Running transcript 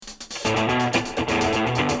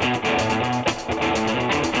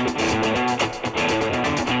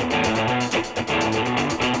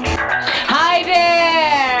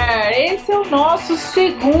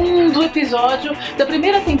segundo episódio da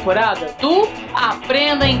primeira temporada do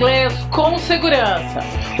Aprenda Inglês com Segurança,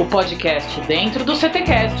 o podcast dentro do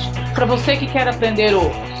CTCast, para você que quer aprender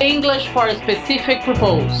o English for a Specific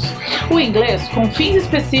Purpose, o inglês com fins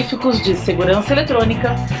específicos de segurança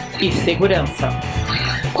eletrônica e segurança.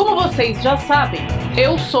 Como vocês já sabem,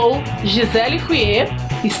 eu sou Gisele Fouier,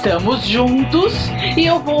 estamos juntos e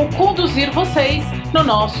eu vou conduzir vocês no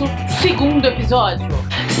nosso segundo episódio.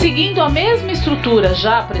 Seguindo a mesma estrutura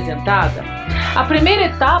já apresentada, a primeira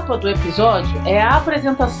etapa do episódio é a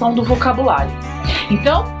apresentação do vocabulário.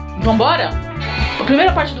 Então, vamos embora? A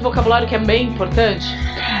primeira parte do vocabulário, que é bem importante,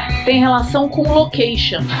 tem relação com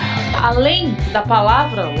location. Além da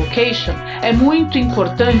palavra location, é muito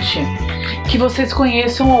importante que vocês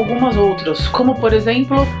conheçam algumas outras, como por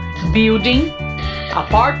exemplo, building,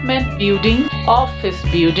 apartment building, office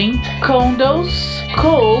building, condos,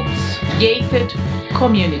 co-ops, gated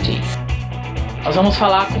communities. Nós vamos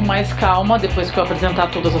falar com mais calma depois que eu apresentar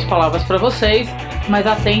todas as palavras para vocês, mas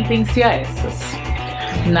atentem-se a essas.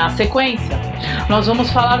 Na sequência, nós vamos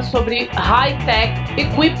falar sobre high-tech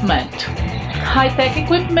equipment. High-tech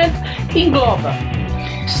equipment engloba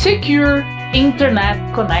secure internet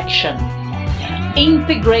connection,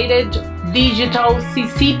 integrated digital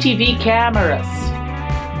CCTV cameras,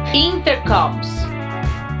 intercoms,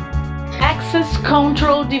 access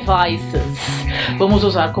control devices. Vamos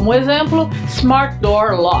usar como exemplo smart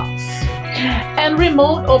door locks and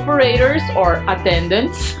remote operators or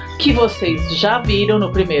attendants, que vocês já viram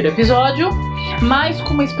no primeiro episódio, mas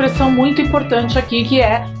com uma expressão muito importante aqui que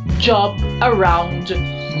é job around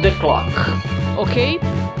the clock. Ok?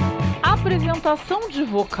 Apresentação de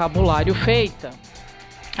vocabulário feita.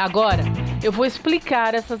 Agora eu vou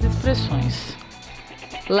explicar essas expressões.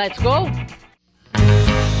 Let's go?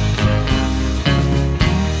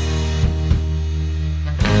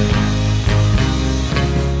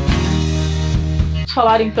 Vamos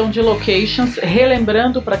falar então de locations,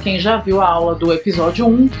 relembrando para quem já viu a aula do episódio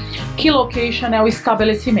 1, que location é o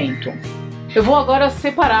estabelecimento. Eu vou agora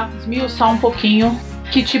separar, esmiuçar um pouquinho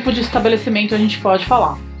que tipo de estabelecimento a gente pode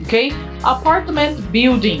falar, ok? Apartment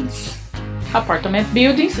buildings. Apartment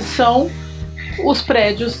buildings são os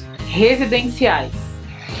prédios residenciais.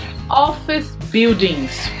 Office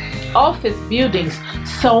buildings. Office buildings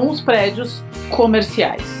são os prédios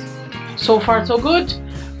comerciais. So far, so good?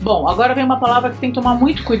 Bom, agora vem uma palavra que tem que tomar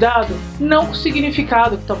muito cuidado, não com o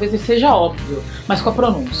significado, que talvez seja óbvio, mas com a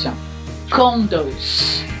pronúncia.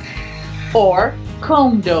 Condos. Or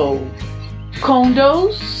condo.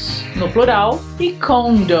 Condos no plural e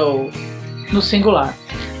condo no singular.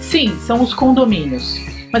 Sim, são os condomínios,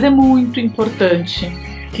 mas é muito importante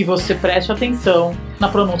que você preste atenção na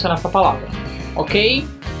pronúncia nessa palavra, ok?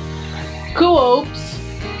 Co-ops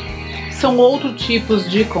são outros tipos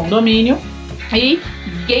de condomínio e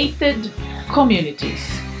gated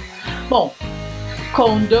communities. Bom,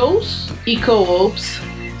 condos e co-ops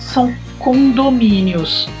são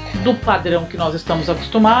condomínios do padrão que nós estamos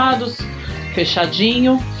acostumados,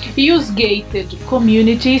 fechadinho, e os gated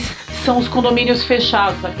communities são os condomínios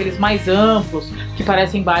fechados, aqueles mais amplos, que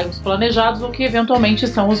parecem bairros planejados ou que eventualmente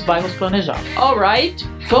são os bairros planejados. Alright,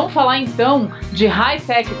 vamos falar então de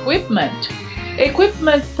high-tech equipment.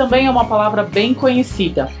 Equipment também é uma palavra bem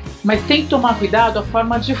conhecida, mas tem que tomar cuidado a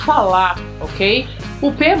forma de falar, ok?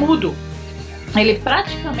 O P é mudo, ele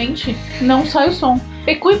praticamente não sai o som.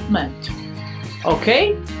 Equipment,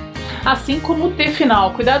 ok? Assim como o T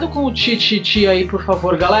final. Cuidado com o ti aí, por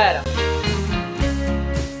favor, galera.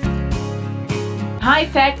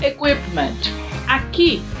 High-tech equipment.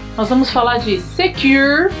 Aqui nós vamos falar de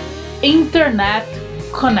secure internet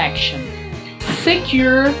connection.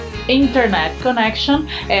 Secure internet connection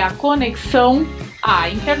é a conexão à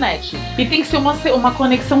internet. E tem que ser uma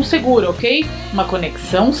conexão segura, ok? Uma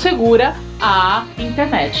conexão segura à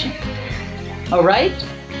internet. Alright?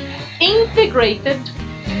 Integrated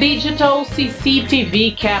digital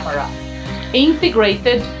CCTV camera.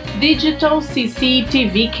 Integrated digital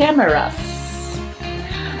CCTV cameras.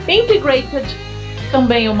 Integrated,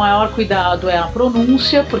 também o maior cuidado é a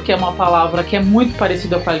pronúncia, porque é uma palavra que é muito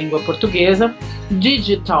parecida com a língua portuguesa.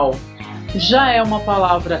 Digital já é uma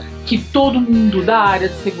palavra que todo mundo da área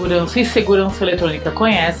de segurança e segurança eletrônica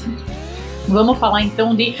conhece. Vamos falar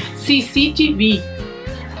então de CCTV.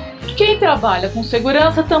 Quem trabalha com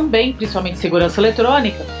segurança também, principalmente segurança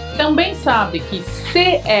eletrônica, também sabe que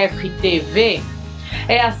CFTV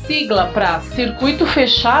é a sigla para circuito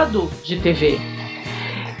fechado de TV.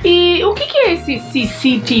 E o que é esse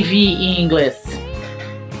CCTV em inglês?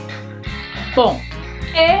 Bom,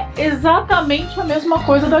 é exatamente a mesma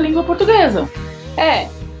coisa da língua portuguesa. É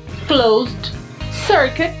Closed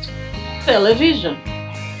Circuit television.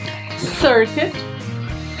 Circuit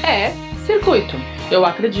é circuito. Eu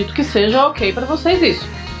acredito que seja ok para vocês isso.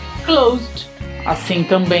 Closed, assim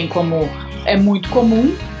também como é muito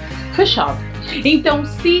comum, fechado. Então,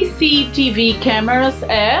 CCTV cameras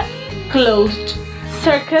é closed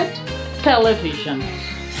circuit television.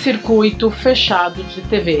 Circuito fechado de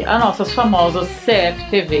TV. As nossas famosas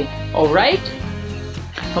CFTV. Alright?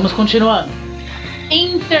 Vamos continuando.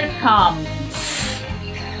 Intercoms.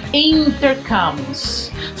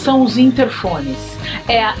 Intercoms são os interfones.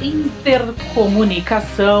 É a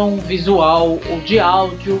intercomunicação visual ou de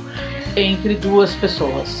áudio entre duas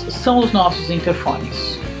pessoas. São os nossos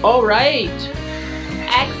interfones. Alright.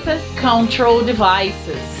 Access Control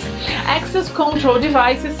Devices. Access Control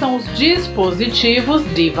Devices são os dispositivos,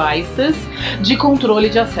 devices, de controle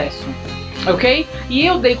de acesso. Ok? E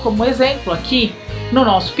eu dei como exemplo aqui, no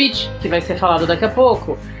nosso pitch, que vai ser falado daqui a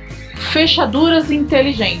pouco, fechaduras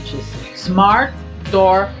inteligentes. Smart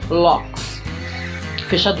Door Locks.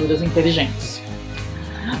 Fechaduras inteligentes.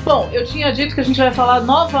 Bom, eu tinha dito que a gente vai falar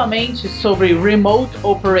novamente sobre Remote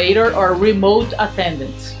Operator or Remote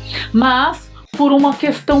Attendant. Mas por uma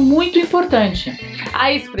questão muito importante,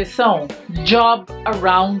 a expressão job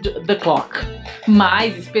around the clock,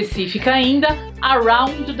 mais específica ainda,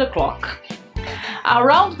 around the clock.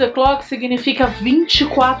 Around the clock significa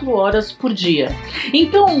 24 horas por dia.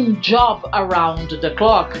 Então, um job around the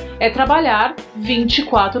clock é trabalhar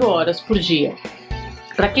 24 horas por dia.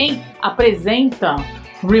 Para quem apresenta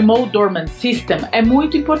Remote Dormant System, é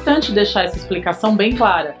muito importante deixar essa explicação bem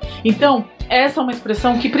clara. Então, essa é uma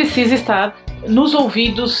expressão que precisa estar nos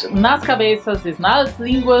ouvidos, nas cabeças e nas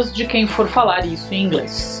línguas de quem for falar isso em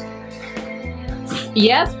inglês.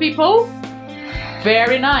 Yes, people?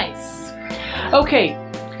 Very nice. Ok,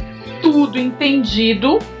 tudo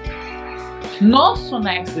entendido. Nosso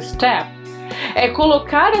next step é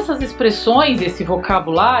colocar essas expressões, esse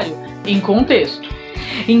vocabulário, em contexto.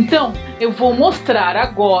 Então, eu vou mostrar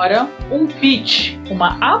agora um pitch,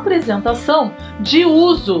 uma apresentação de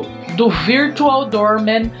uso do Virtual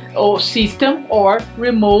Dormant System or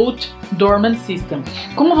Remote Dormant System.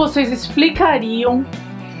 Como vocês explicariam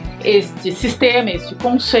este sistema, este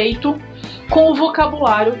conceito, com o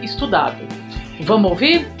vocabulário estudado? Vamos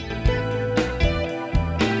ouvir?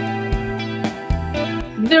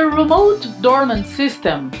 The Remote Dormant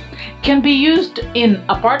System can be used in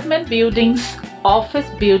apartment buildings, office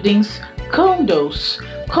buildings, condos,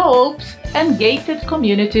 co-ops, and gated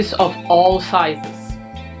communities of all sizes.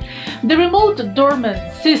 The Remote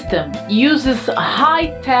Dormant System uses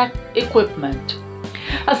high-tech equipment,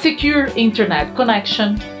 a secure internet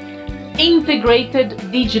connection,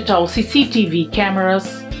 integrated digital CCTV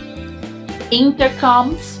cameras,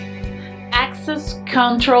 intercoms, access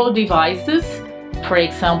control devices, for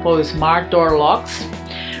example, smart door locks,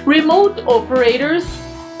 remote operators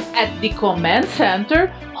at the command center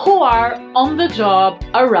who are on the job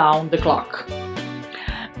around the clock.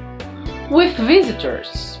 With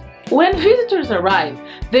visitors. When visitors arrive,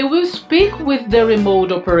 they will speak with the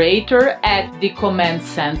remote operator at the command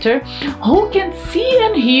center who can see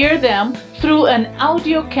and hear them through an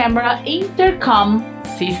audio camera intercom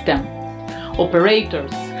system.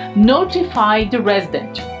 Operators notify the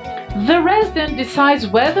resident. The resident decides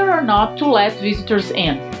whether or not to let visitors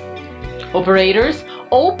in. Operators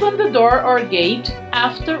open the door or gate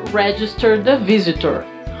after register the visitor.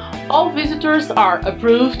 All visitors are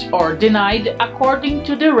approved or denied according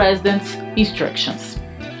to the resident's instructions.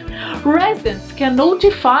 Residents can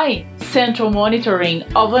notify central monitoring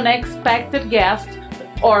of an expected guest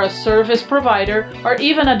or a service provider or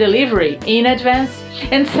even a delivery in advance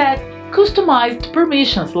and set customized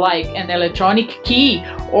permissions like an electronic key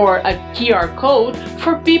or a QR code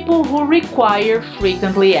for people who require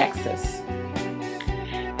frequently access.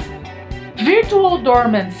 Virtual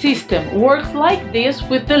Dormant System works like this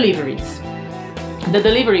with deliveries. The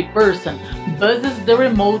delivery person buzzes the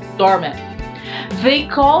remote doorman. They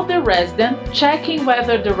call the resident, checking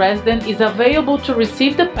whether the resident is available to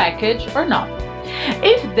receive the package or not.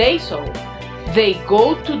 If they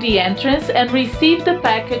go to the entrance and receive the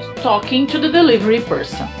package talking to the delivery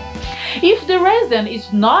person. If the resident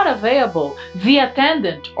is not available, the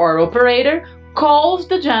attendant or operator calls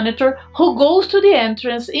the janitor who goes to the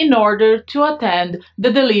entrance in order to attend the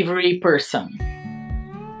delivery person.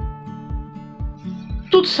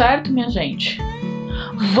 Tudo certo, minha gente?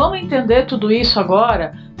 Vamos entender tudo isso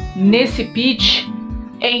agora nesse pitch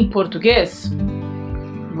em português?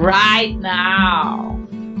 Right now!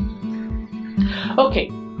 Ok.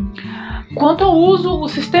 Quanto ao uso, o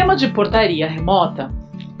sistema de portaria remota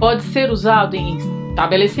pode ser usado em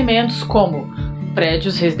estabelecimentos como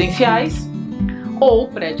prédios residenciais, ou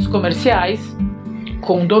prédios comerciais,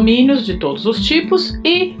 condomínios de todos os tipos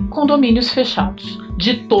e condomínios fechados,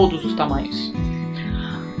 de todos os tamanhos.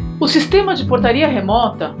 O sistema de portaria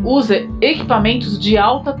remota usa equipamentos de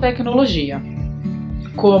alta tecnologia,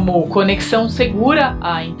 como conexão segura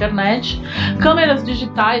à internet, câmeras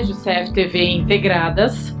digitais de CFTV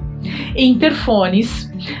integradas,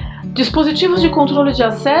 interfones, dispositivos de controle de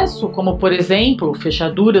acesso, como por exemplo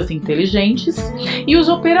fechaduras inteligentes, e os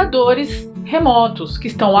operadores remotos que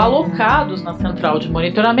estão alocados na central de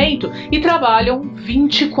monitoramento e trabalham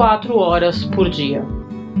 24 horas por dia.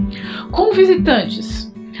 Com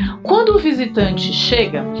visitantes. Quando o visitante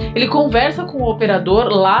chega, ele conversa com o operador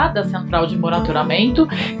lá da central de monitoramento,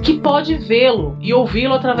 que pode vê-lo e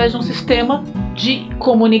ouvi-lo através de um sistema de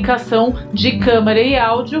comunicação de câmera e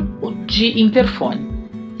áudio de interfone.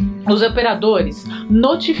 Os operadores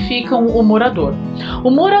notificam o morador.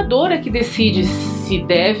 O morador é que decide se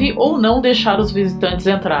deve ou não deixar os visitantes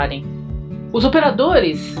entrarem. Os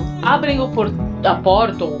operadores abrem a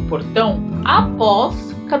porta ou o portão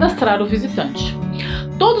após cadastrar o visitante.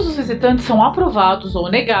 Todos os visitantes são aprovados ou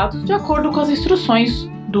negados de acordo com as instruções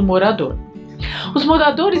do morador. Os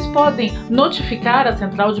moradores podem notificar a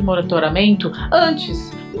central de monitoramento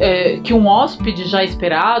antes que um hóspede já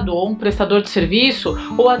esperado ou um prestador de serviço,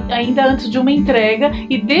 ou ainda antes de uma entrega,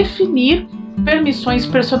 e definir permissões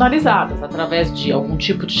personalizadas através de algum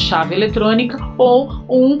tipo de chave eletrônica ou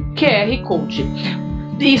um QR Code.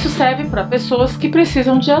 Isso serve para pessoas que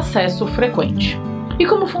precisam de acesso frequente. E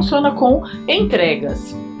como funciona com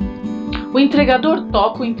entregas? O entregador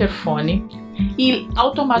toca o interfone e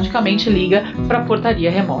automaticamente liga para a portaria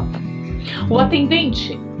remota. O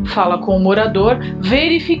atendente fala com o morador,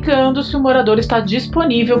 verificando se o morador está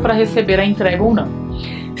disponível para receber a entrega ou não.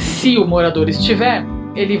 Se o morador estiver,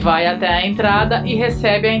 ele vai até a entrada e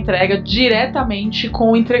recebe a entrega diretamente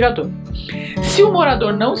com o entregador. Se o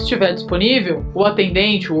morador não estiver disponível, o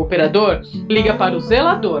atendente, o operador, liga para o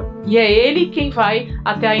zelador e é ele quem vai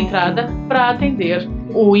até a entrada para atender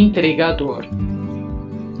o entregador.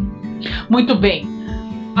 Muito bem,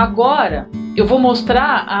 agora eu vou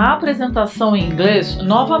mostrar a apresentação em inglês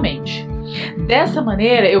novamente. Dessa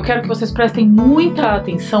maneira, eu quero que vocês prestem muita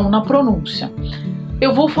atenção na pronúncia.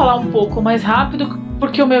 Eu vou falar um pouco mais rápido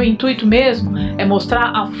porque o meu intuito mesmo é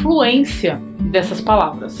mostrar a fluência dessas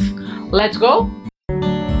palavras. Let's go?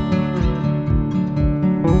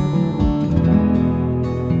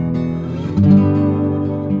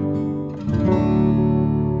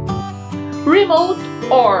 Remote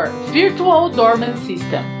or virtual doorman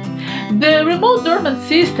system. The remote doorman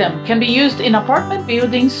system can be used in apartment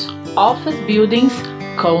buildings, office buildings,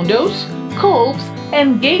 condos, co-ops,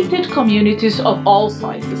 and gated communities of all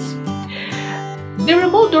sizes. The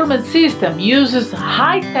remote doorman system uses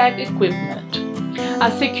high-tech equipment,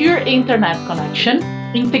 a secure internet connection,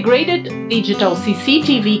 integrated digital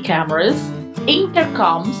CCTV cameras,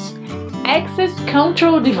 intercoms, access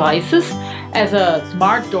control devices as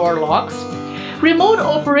smart door locks, remote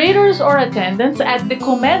operators or attendants at the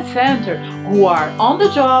command center who are on the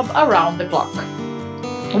job around the clock.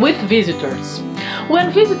 With visitors.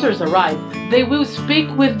 When visitors arrive, they will speak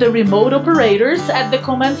with the remote operators at the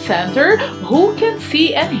command center who can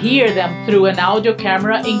see and hear them through an audio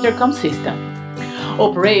camera intercom system.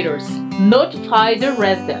 Operators notify the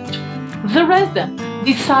resident. The resident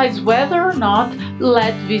decides whether or not to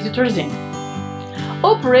let visitors in.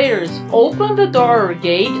 Operators open the door or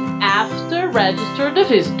gate after register the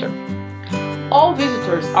visitor. All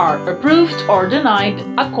visitors are approved or denied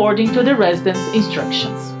according to the resident's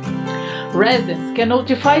instructions. Residents can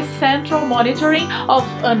notify central monitoring of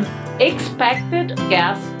an expected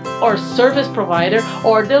guest or service provider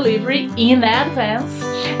or delivery in advance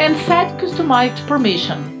and set customized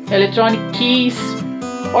permission, electronic keys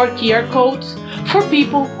or QR codes for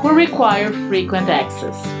people who require frequent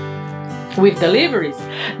access. With deliveries,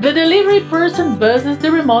 the delivery person buzzes the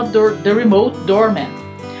remote doorman.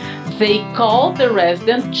 They call the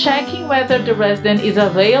resident, checking whether the resident is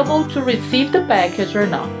available to receive the package or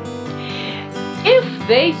not. If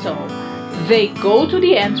they go to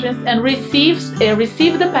the entrance and receive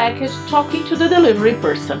the package, talking to the delivery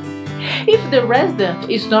person. If the resident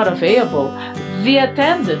is not available, the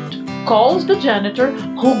attendant calls the janitor,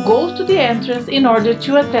 who goes to the entrance in order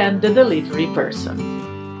to attend the delivery person.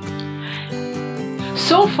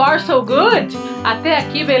 So far, so good? Até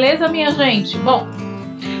aqui, beleza, minha gente? Bom,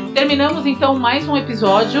 terminamos então mais um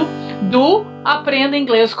episódio do Aprenda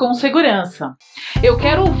Inglês com Segurança. Eu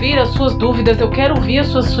quero ouvir as suas dúvidas, eu quero ouvir as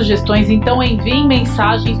suas sugestões, então enviem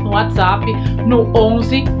mensagens no WhatsApp no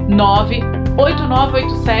 11 9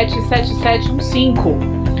 8987 7715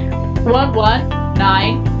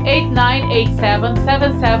 119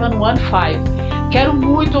 8987-7715. Quero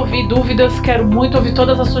muito ouvir dúvidas, quero muito ouvir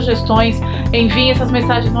todas as sugestões. Enviem essas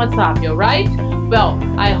mensagens no WhatsApp, alright? Well,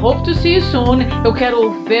 I hope to see you soon. Eu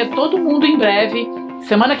quero ver todo mundo em breve.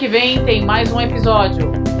 Semana que vem tem mais um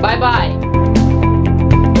episódio. Bye bye!